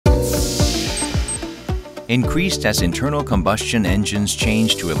Increased as internal combustion engines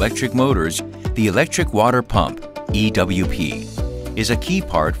change to electric motors, the electric water pump, EWP, is a key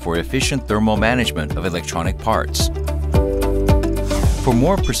part for efficient thermal management of electronic parts. For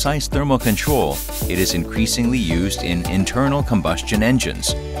more precise thermal control, it is increasingly used in internal combustion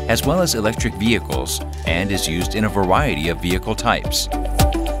engines, as well as electric vehicles, and is used in a variety of vehicle types.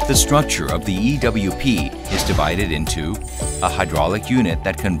 The structure of the EWP is divided into a hydraulic unit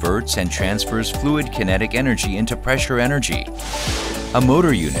that converts and transfers fluid kinetic energy into pressure energy, a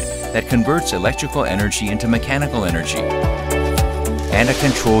motor unit that converts electrical energy into mechanical energy, and a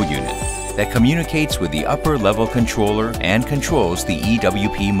control unit that communicates with the upper-level controller and controls the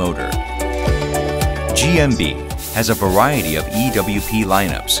EWP motor. GMB has a variety of EWP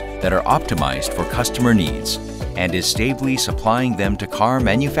lineups that are optimized for customer needs and is stably supplying them to car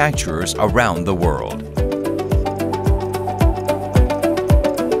manufacturers around the world.